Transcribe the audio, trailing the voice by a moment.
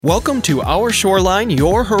Welcome to Our Shoreline,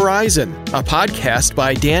 Your Horizon, a podcast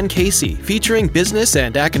by Dan Casey featuring business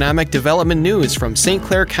and economic development news from St.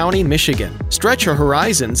 Clair County, Michigan. Stretch your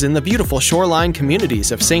horizons in the beautiful shoreline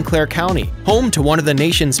communities of St. Clair County, home to one of the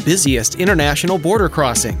nation's busiest international border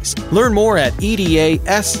crossings. Learn more at edascc.com.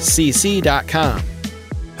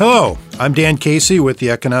 Hello, I'm Dan Casey with the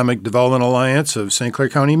Economic Development Alliance of St. Clair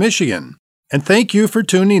County, Michigan. And thank you for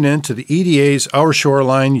tuning in to the EDA's Our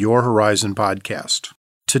Shoreline, Your Horizon podcast.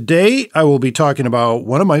 Today, I will be talking about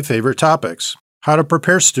one of my favorite topics, how to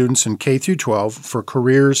prepare students in K-12 for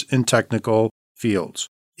careers in technical fields.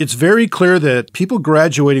 It's very clear that people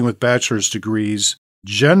graduating with bachelor's degrees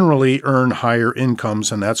generally earn higher incomes,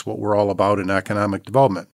 and that's what we're all about in economic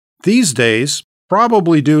development. These days,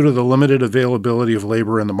 probably due to the limited availability of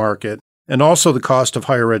labor in the market and also the cost of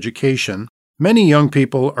higher education, many young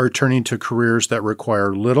people are turning to careers that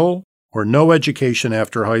require little or no education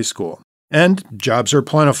after high school. And jobs are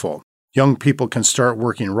plentiful. Young people can start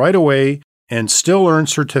working right away and still earn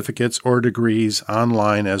certificates or degrees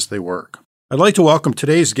online as they work. I'd like to welcome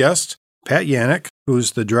today's guest, Pat Yannick, who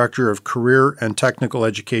is the Director of Career and Technical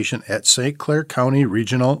Education at St. Clair County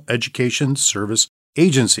Regional Education Service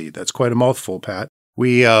Agency. That's quite a mouthful, Pat.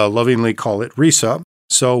 We lovingly call it RESA.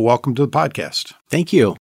 So welcome to the podcast. Thank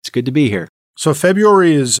you. It's good to be here. So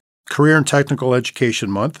February is Career and Technical Education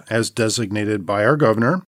Month, as designated by our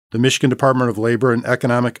governor, the Michigan Department of Labor and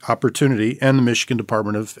Economic Opportunity, and the Michigan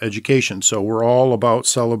Department of Education. So we're all about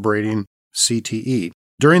celebrating CTE.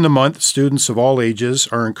 During the month, students of all ages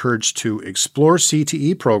are encouraged to explore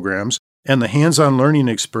CTE programs and the hands-on learning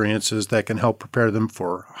experiences that can help prepare them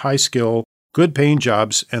for high-skill, good-paying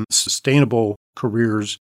jobs and sustainable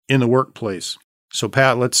careers in the workplace. So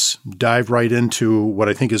Pat, let's dive right into what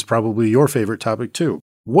I think is probably your favorite topic too.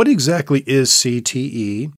 What exactly is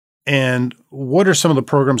CTE? And what are some of the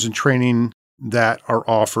programs and training that are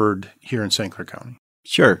offered here in St. Clair County?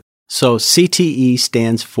 Sure. So CTE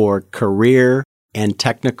stands for Career and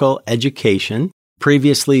Technical Education.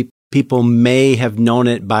 Previously, people may have known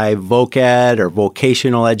it by VOCED or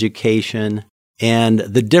vocational education. And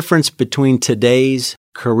the difference between today's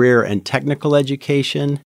career and technical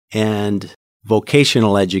education and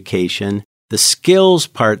vocational education, the skills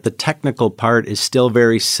part, the technical part is still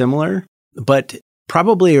very similar, but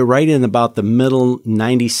probably right in about the middle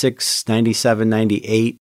 96, 97,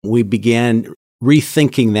 98, we began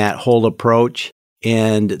rethinking that whole approach.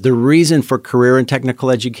 And the reason for career and technical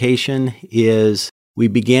education is we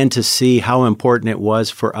began to see how important it was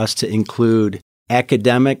for us to include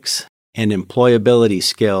academics and employability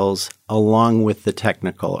skills along with the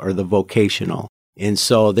technical or the vocational. And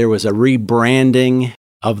so there was a rebranding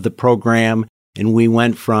of the program, and we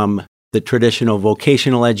went from the traditional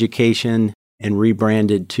vocational education and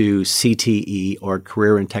rebranded to CTE, or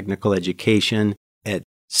Career and Technical Education. At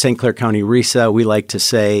St. Clair County RESA, we like to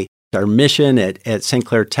say our mission at St.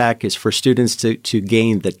 Clair Tech is for students to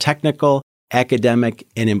gain the technical, academic,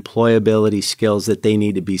 and employability skills that they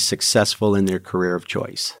need to be successful in their career of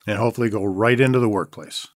choice. And hopefully go right into the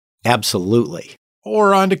workplace. Absolutely.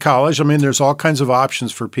 Or on to college. I mean, there's all kinds of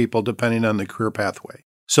options for people depending on the career pathway.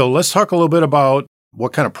 So let's talk a little bit about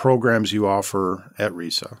what kind of programs you offer at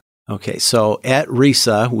RESA. Okay, so at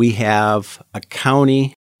RESA, we have a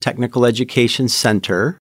county technical education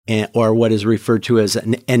center, or what is referred to as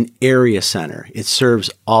an area center. It serves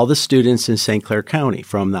all the students in St. Clair County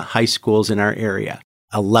from the high schools in our area.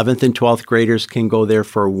 11th and 12th graders can go there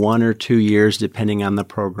for 1 or 2 years, depending on the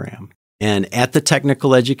program. And at the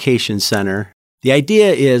Technical Education Center, the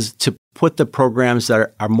idea is to put the programs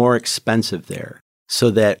that are more expensive there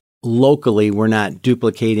so that locally we're not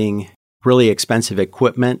duplicating really expensive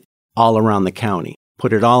equipment all around the county.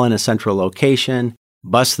 Put it all in a central location,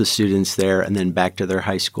 bus the students there, and then back to their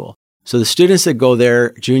high school. So the students that go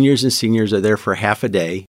there, juniors and seniors, are there for half a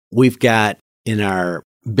day. We've got in our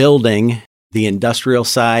building the industrial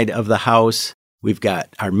side of the house. We've got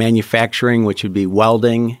our manufacturing, which would be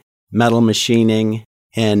welding, metal machining,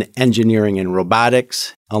 and engineering and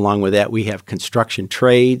robotics. Along with that, we have construction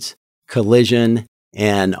trades, collision,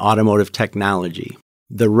 and automotive technology.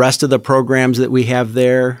 The rest of the programs that we have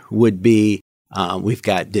there would be, we've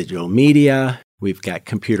got digital media, we've got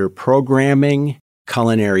computer programming,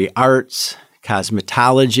 culinary arts,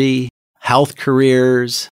 cosmetology, health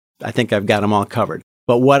careers. I think I've got them all covered.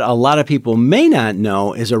 But what a lot of people may not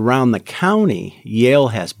know is around the county, Yale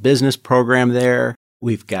has business program there.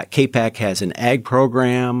 We've got KPAC has an ag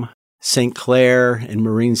program. St. Clair and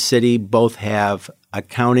Marine City both have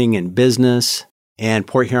accounting and business. And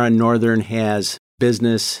Port Huron Northern has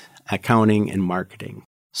business, accounting, and marketing.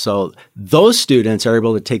 So those students are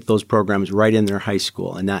able to take those programs right in their high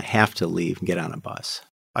school and not have to leave and get on a bus.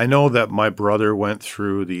 I know that my brother went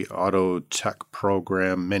through the auto tech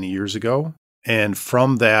program many years ago. And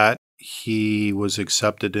from that, he was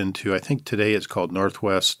accepted into, I think today it's called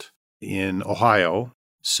Northwest in Ohio.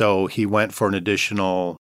 So he went for an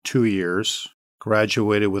additional 2 years,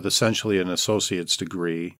 graduated with essentially an associate's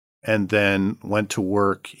degree, and then went to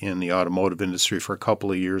work in the automotive industry for a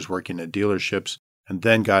couple of years working at dealerships, and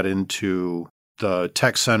then got into the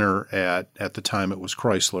tech center at the time it was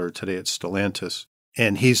Chrysler, today it's Stellantis.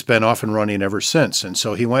 And he's been off and running ever since. And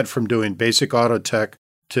so he went from doing basic auto tech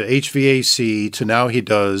to HVAC to now he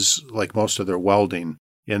does like most of their welding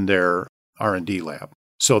in their R&D lab.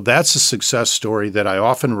 So that's a success story that I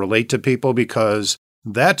often relate to people because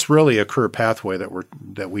that's really a career pathway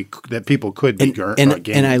that people could be gaining.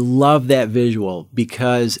 And I love that visual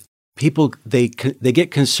because people, they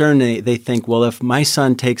get concerned. They think, well, if my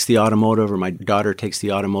son takes the automotive or my daughter takes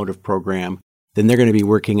the automotive program, then they're going to be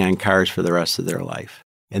working on cars for the rest of their life.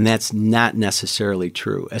 And that's not necessarily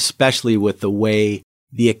true, especially with the way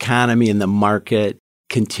the economy and the market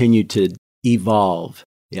continue to evolve.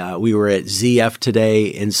 Yeah, we were at ZF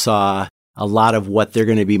today and saw a lot of what they're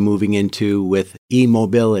going to be moving into with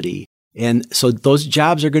e-mobility. And so those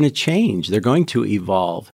jobs are going to change. They're going to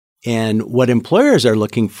evolve. And what employers are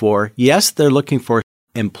looking for, yes, they're looking for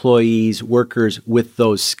employees, workers with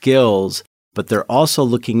those skills, but they're also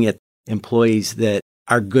looking at employees that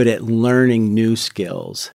are good at learning new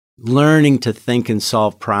skills, learning to think and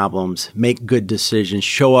solve problems, make good decisions,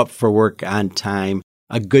 show up for work on time,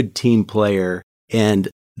 a good team player, and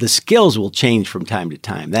the skills will change from time to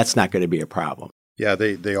time. That's not going to be a problem. Yeah,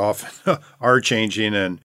 they often are changing.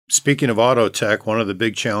 And speaking of auto tech, one of the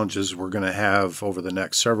big challenges we're going to have over the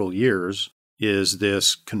next several years is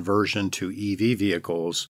this conversion to EV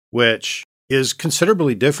vehicles, which is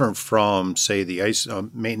considerably different from, say, the ICE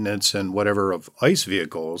maintenance and whatever of ICE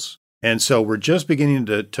vehicles. And so we're just beginning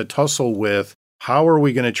to tussle with how are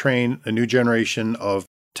we going to train a new generation of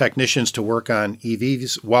technicians to work on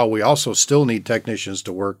EVs while we also still need technicians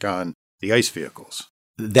to work on the ICE vehicles.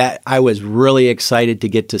 That I was really excited to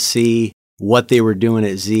get to see what they were doing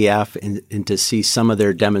at ZF and to see some of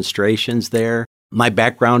their demonstrations there. My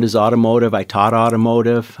background is automotive. I taught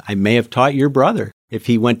automotive. I may have taught your brother if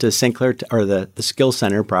he went to St. Clair or the Skill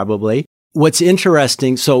Center probably. What's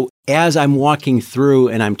interesting, so as I'm walking through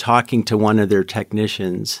and I'm talking to one of their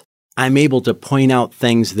technicians, I'm able to point out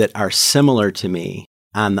things that are similar to me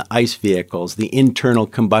on the ICE vehicles, the internal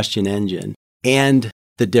combustion engine, and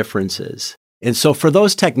the differences. And so for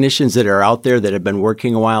those technicians that are out there that have been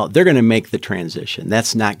working a while, they're going to make the transition.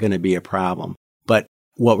 That's not going to be a problem. But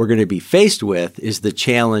what we're going to be faced with is the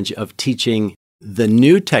challenge of teaching the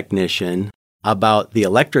new technician about the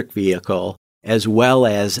electric vehicle, as well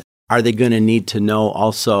as are they going to need to know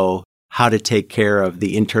also how to take care of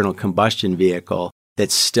the internal combustion vehicle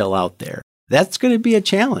that's still out there. That's going to be a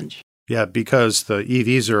challenge. Yeah, because the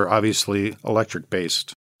EVs are obviously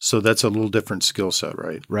electric-based. So that's a little different skill set,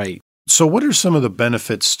 right? Right. So what are some of the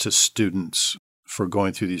benefits to students for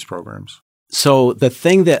going through these programs? So the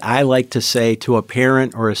thing that I like to say to a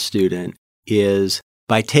parent or a student is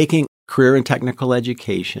by taking career and technical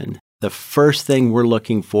education, the first thing we're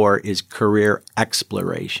looking for is career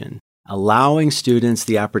exploration, allowing students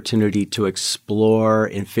the opportunity to explore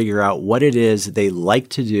and figure out what it is they like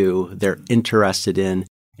to do, they're interested in,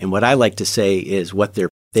 and what I like to say is what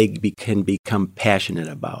they can become passionate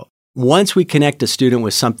about. Once we connect a student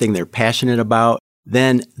with something they're passionate about,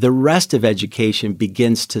 then the rest of education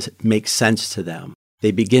begins to make sense to them.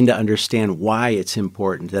 They begin to understand why it's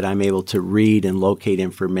important that I'm able to read and locate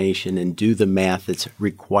information and do the math that's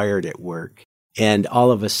required at work. And all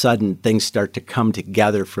of a sudden, things start to come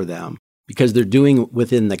together for them because they're doing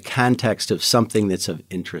within the context of something that's of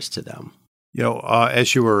interest to them. You know,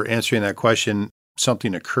 as you were answering that question,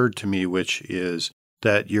 something occurred to me, which is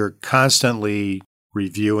that you're constantly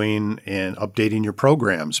reviewing and updating your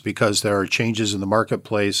programs because there are changes in the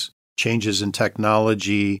marketplace, changes in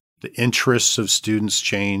technology, the interests of students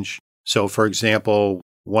change. So, for example,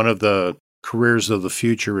 one of the careers of the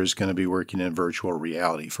future is going to be working in virtual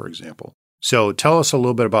reality, for example. So tell us a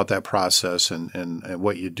little bit about that process and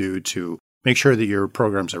what you do to make sure that your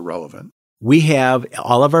programs are relevant. We have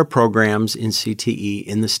all of our programs in CTE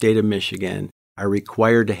in the state of Michigan are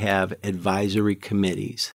required to have advisory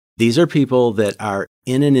committees. These are people that are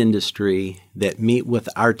in an industry that meet with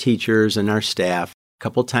our teachers and our staff a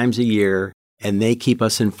couple times a year, and they keep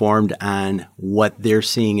us informed on what they're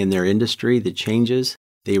seeing in their industry, the changes.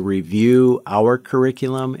 They review our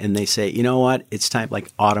curriculum, and they say, you know what, it's time,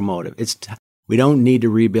 like automotive. We don't need to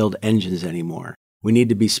rebuild engines anymore. We need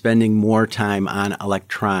to be spending more time on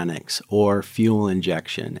electronics or fuel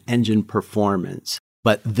injection, engine performance.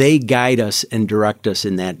 but they guide us and direct us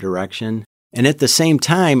in that direction. And at the same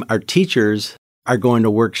time, our teachers are going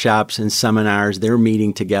to workshops and seminars, they're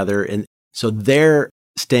meeting together, and so they're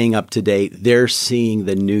staying up to date. They're seeing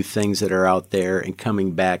the new things that are out there and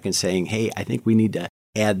coming back and saying, hey, I think we need to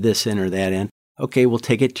add this in or that in. Okay, we'll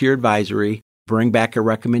take it to your advisory, bring back a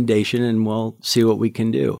recommendation, and we'll see what we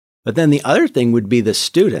can do. But then the other thing would be the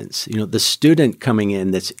students, the student coming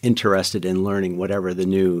in that's interested in learning whatever the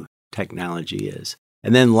new technology is.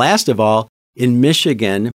 And then last of all, in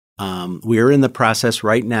Michigan, we're in the process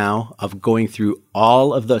right now of going through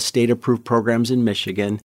all of the state-approved programs in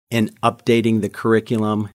Michigan and updating the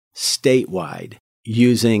curriculum statewide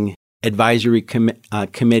using advisory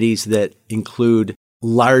committees that include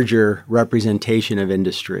larger representation of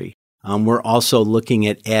industry. We're also looking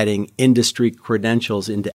at adding industry credentials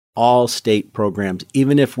into all state programs,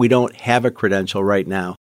 even if we don't have a credential right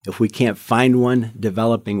now. If we can't find one,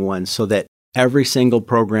 developing one so that every single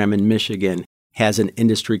program in Michigan has an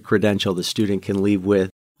industry credential the student can leave with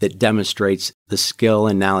that demonstrates the skill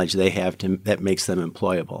and knowledge they have that makes them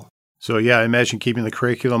employable. So yeah, I imagine keeping the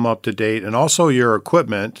curriculum up to date, and also your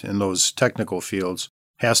equipment in those technical fields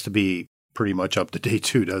has to be pretty much up to date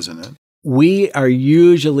too, doesn't it? We are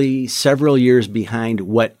usually several years behind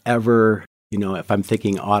whatever, if I'm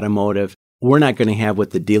thinking automotive, we're not going to have what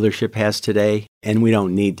the dealership has today, and we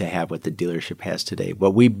don't need to have what the dealership has today.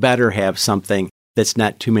 But we better have something that's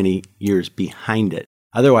not too many years behind it.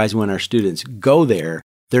 Otherwise, when our students go there,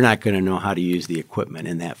 they're not going to know how to use the equipment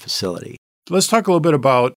in that facility. Let's talk a little bit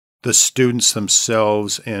about the students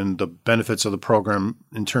themselves and the benefits of the program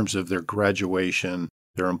in terms of their graduation,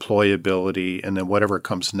 their employability, and then whatever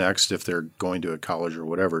comes next if they're going to a college or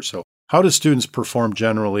whatever. So how do students perform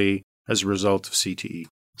generally as a result of CTE?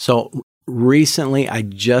 So recently, I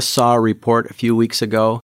just saw a report a few weeks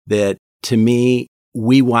ago that, to me,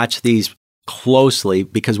 we watch these closely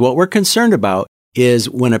because what we're concerned about is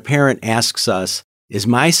when a parent asks us, is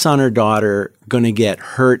my son or daughter going to get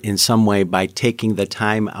hurt in some way by taking the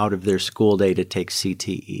time out of their school day to take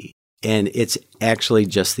CTE? And it's actually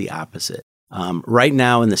just the opposite. Right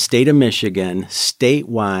now in the state of Michigan,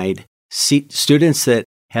 statewide, students that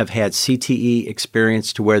have had CTE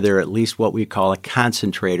experience to where they're at least what we call a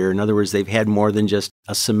concentrator. In other words, they've had more than just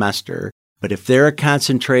a semester. But if they're a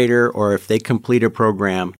concentrator or if they complete a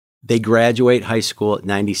program, they graduate high school at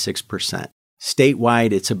 96%.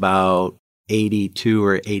 Statewide, it's about 82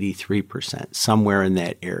 or 83%, somewhere in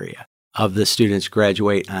that area of the students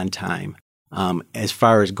graduate on time. As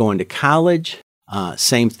far as going to college,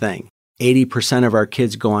 same thing. 80% of our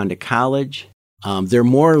kids go on to college. They're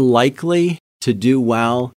more likely to do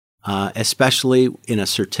well, especially in a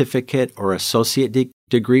certificate or associate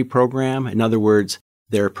degree program. In other words,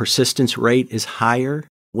 their persistence rate is higher.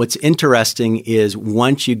 What's interesting is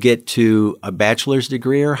once you get to a bachelor's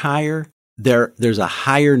degree or higher, there's a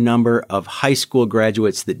higher number of high school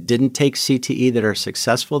graduates that didn't take CTE that are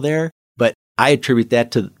successful there. But I attribute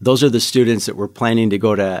that to those are the students that were planning to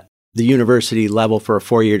go to the university level for a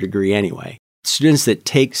 4-year degree anyway. Students that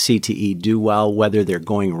take CTE do well whether they're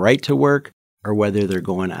going right to work or whether they're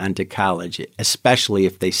going on to college, especially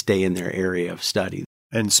if they stay in their area of study.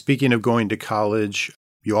 And speaking of going to college,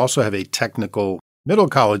 you also have a technical middle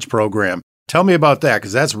college program. Tell me about that,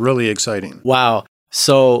 because that's really exciting. Wow.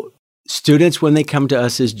 So students, when they come to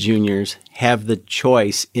us as juniors, have the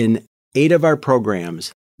choice in 8 of our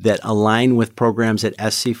programs that align with programs at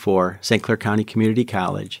SC4, St. Clair County Community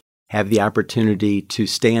College, have the opportunity to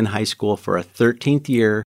stay in high school for a 13th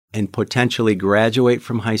year and potentially graduate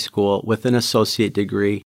from high school with an associate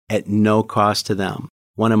degree at no cost to them.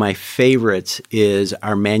 One of my favorites is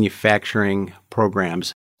our manufacturing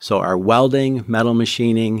programs. So our welding, metal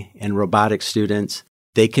machining, and robotics students,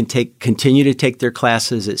 they can continue to take their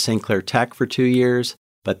classes at St. Clair Tech for 2 years,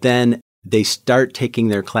 but then they start taking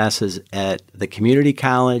their classes at the community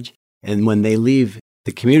college. And when they leave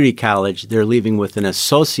the community college, they're leaving with an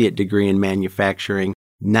associate degree in manufacturing,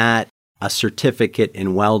 not a certificate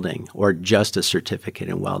in welding or just a certificate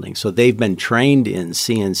in welding. So they've been trained in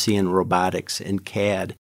CNC and robotics and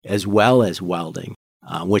CAD as well as welding,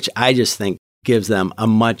 which I just think gives them a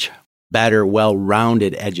much better,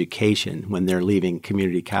 well-rounded education when they're leaving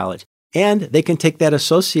community college. And they can take that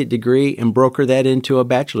associate degree and broker that into a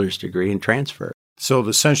bachelor's degree and transfer. So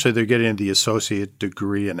essentially they're getting the associate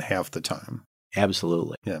degree in half the time.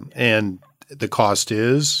 Absolutely. Yeah. And the cost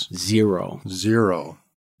is? Zero.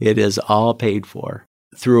 It is all paid for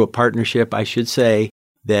through a partnership, I should say,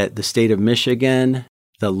 that the state of Michigan,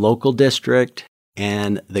 the local district,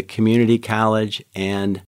 and the community college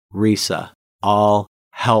and RISA all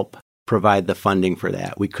help provide the funding for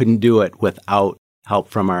that. We couldn't do it without help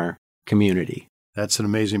from our community. That's an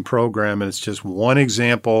amazing program, and it's just one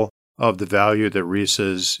example of the value that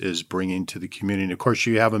RISA is bringing to the community. And of course,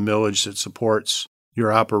 you have a millage that supports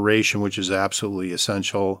your operation, which is absolutely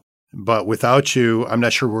essential. But without you, I'm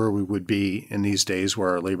not sure where we would be in these days where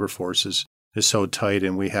our labor force is so tight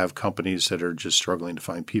and we have companies that are just struggling to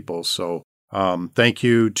find people. So thank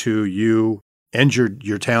you to you and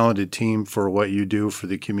your talented team for what you do for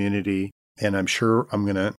the community. And I'm sure I'm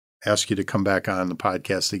going to ask you to come back on the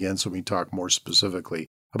podcast again so we can talk more specifically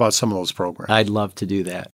about some of those programs. I'd love to do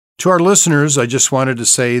that. To our listeners, I just wanted to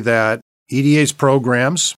say that EDA's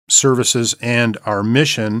programs, services, and our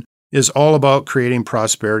mission is all about creating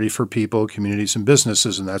prosperity for people, communities, and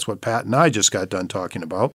businesses, and that's what Pat and I just got done talking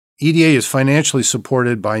about. EDA is financially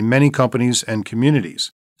supported by many companies and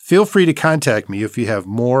communities. Feel free to contact me if you have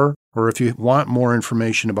more or if you want more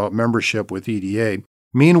information about membership with EDA.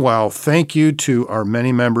 Meanwhile, thank you to our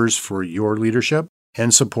many members for your leadership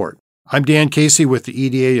and support. I'm Dan Casey with the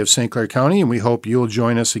EDA of St. Clair County, and we hope you'll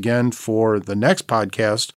join us again for the next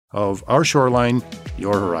podcast of Our Shoreline,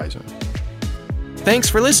 Your Horizon. Thanks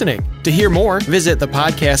for listening. To hear more, visit the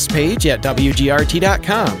podcast page at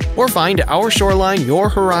WGRT.com or find Our Shoreline, Your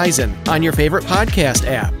Horizon on your favorite podcast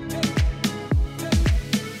app.